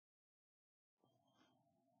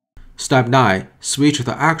Step 9. Switch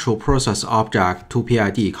the actual process object to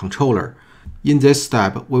PID controller. In this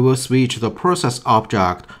step, we will switch the process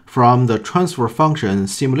object from the transfer function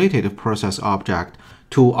simulated process object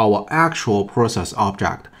to our actual process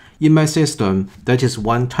object. In my system, that is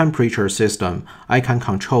one temperature system, I can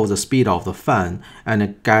control the speed of the fan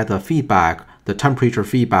and get the temperature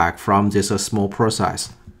feedback from this small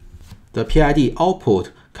process. The PID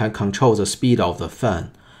output can control the speed of the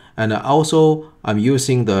fan. And also, I'm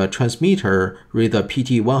using the transmitter with the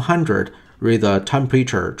PID900 with the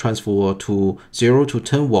temperature transfer to 0 to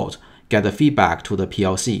 10 volts, get the feedback to the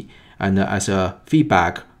PLC, and as a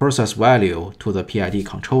feedback process value to the PID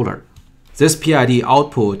controller. This PID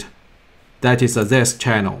output, that is this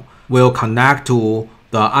channel, will connect to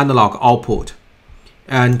the analog output.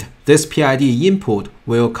 And this PID input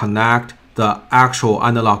will connect the actual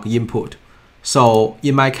analog input. So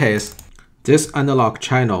in my case, this analog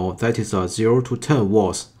channel, that is a 0 to 10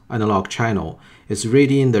 volts analog channel, is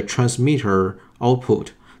reading the transmitter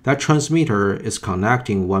output. That transmitter is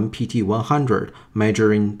connecting one PID900,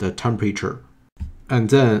 measuring the temperature. And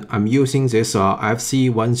then I'm using this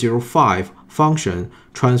FC105 function,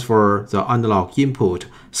 transfer the analog input,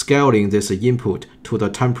 scaling this input to the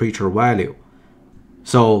temperature value.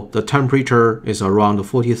 So the temperature is around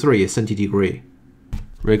 43 centigrade.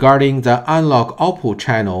 Regarding the analog output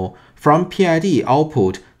channel, from PID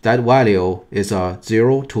output, that value is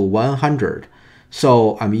 0 to 100.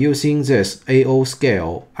 So I'm using this AO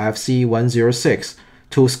scale FC106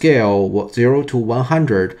 to scale 0 to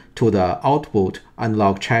 100 to the output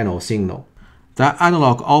analog channel signal. That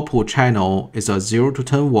analog output channel is 0 to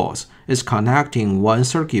 10 volts. It's connecting one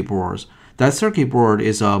circuit board. That circuit board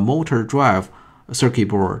is a motor drive circuit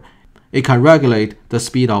board. It can regulate the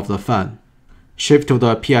speed of the fan. Shift to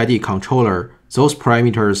the PID controller. Those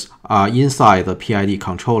parameters are inside the PID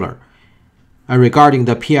controller. And regarding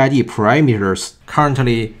the PID parameters,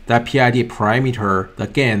 currently the PID parameter, the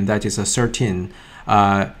gain, that is 13,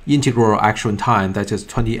 integral action time, that is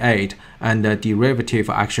 28, and the derivative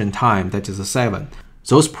action time, that is 7.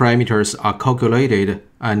 Those parameters are calculated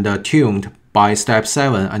and tuned by step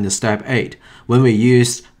 7 and step 8 when we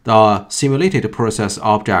use the simulated process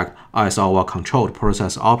object as our controlled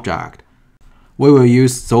process object. We will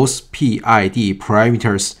use those PID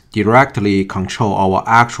parameters directly control our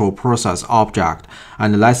actual process object,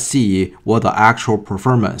 and let's see what the actual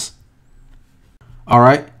performance.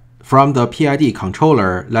 Alright, from the PID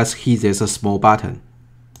controller, let's hit this small button.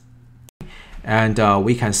 And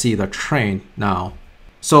we can see the trend now.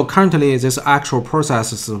 So currently this actual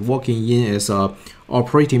process is working in its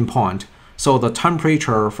operating point. So the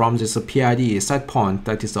temperature from this PID set point,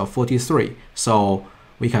 that is 43. So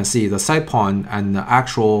we can see the set point and the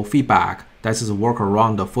actual feedback, that is work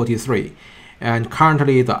around the 43. And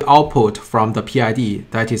currently the output from the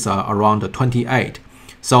PID, that is around 28.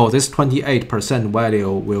 So this 28%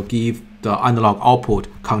 value will give the analog output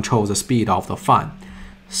control the speed of the fan.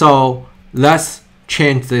 So let's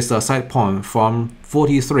change this set point from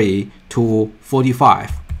 43 to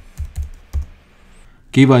 45.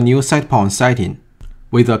 Give a new set point setting.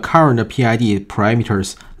 With the current PID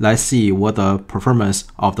parameters, let's see what the performance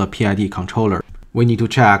of the PID controller. We need to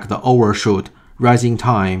check the overshoot, rising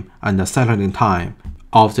time, and the settling time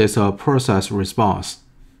of this process response.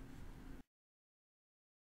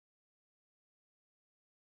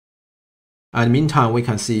 And meantime, we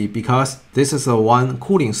can see because this is a one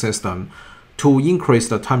cooling system, to increase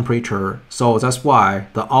the temperature, so that's why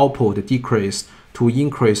the output decreased to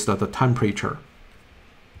increase the temperature.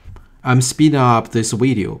 I'm speeding up this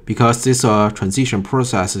video because this transition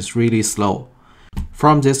process is really slow.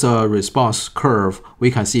 From this response curve, we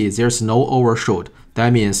can see there's no overshoot.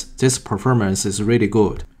 That means this performance is really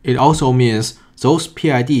good. It also means those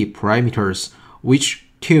PID parameters, which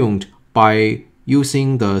tuned by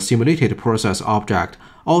using the simulated process object,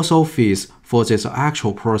 also fits for this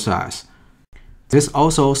actual process. This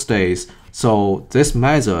also states, so these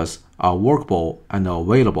methods are workable and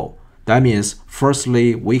available. That means,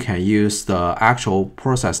 firstly, we can use the actual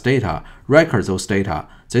process data, record those data.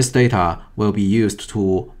 This data will be used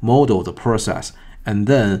to model the process. And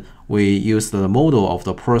then we use the model of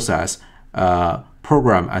the process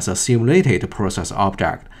program as a simulated process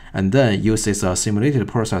object. And then use this simulated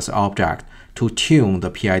process object to tune the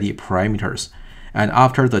PID parameters. And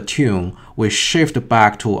after the tune, we shift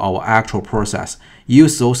back to our actual process.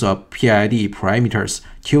 Use those PID parameters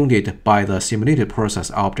tuned by the simulated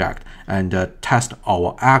process object and test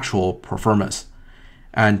our actual performance.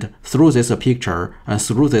 And through this picture and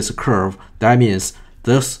through this curve, that means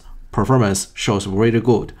this performance shows really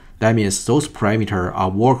good. That means those parameters are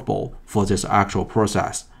workable for this actual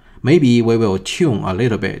process. Maybe we will tune a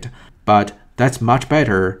little bit, but that's much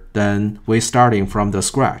better than we starting from the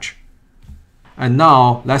scratch. And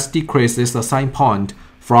now let's decrease this assign point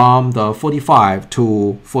from the 45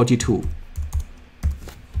 to 42.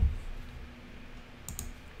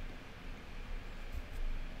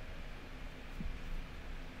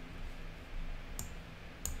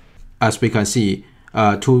 As we can see,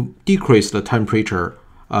 to decrease the temperature,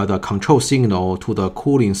 the control signal to the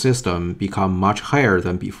cooling system become much higher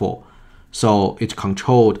than before. So it's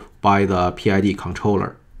controlled by the PID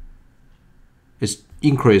controller. It's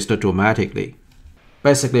increased dramatically,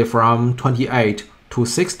 basically from 28 to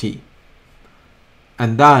 60.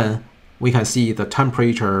 And then we can see the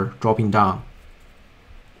temperature dropping down.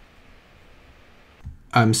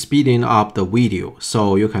 I'm speeding up the video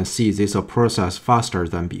so you can see this process faster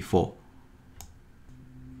than before.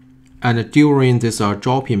 And during this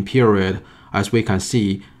dropping period, as we can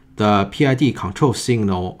see, the PID control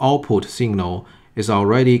signal output signal is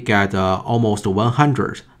already get almost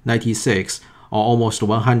 100, 96 or almost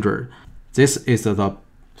 100. This is the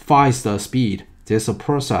fast speed this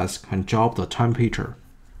process can drop the temperature.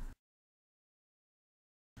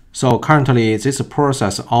 So currently, this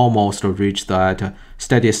process almost reached that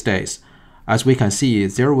steady state. As we can see,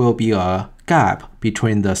 there will be a gap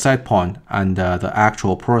between the set point and the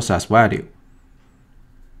actual process value.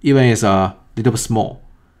 Even it's a little small.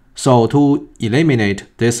 So to eliminate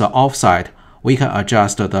this offset, we can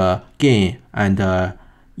adjust the gain and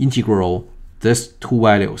integral these two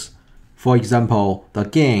values. For example, the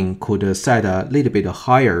gain could set a little bit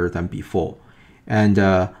higher than before, and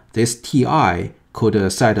this TI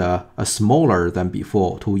could set a smaller than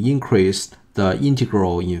before to increase the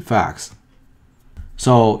integral in fact.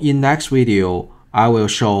 So in next video, I will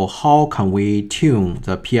show how can we tune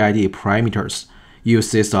the PID parameters,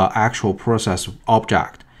 use this actual process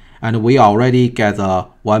object. And we already get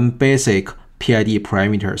one basic PID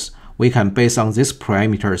parameters. We can base on these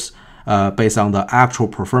parameters, based on the actual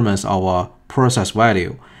performance of a process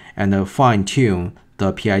value, and fine tune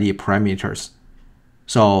the PID parameters.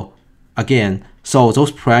 So again, so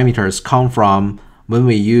those parameters come from when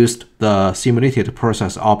we used the simulated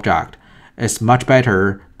process object. It's much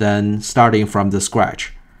better than starting from the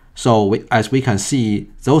scratch. So as we can see,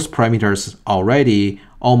 those parameters already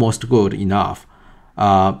almost good enough.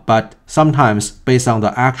 But sometimes based on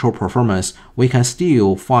the actual performance, we can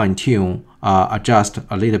still fine-tune, adjust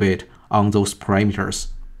a little bit on those parameters.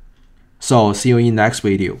 So see you in next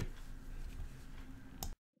video.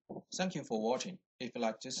 Thank you for watching. If you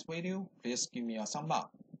like this video, please give me a thumb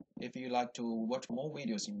up. If you like to watch more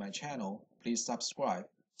videos in my channel, please subscribe.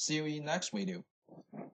 See you in next video.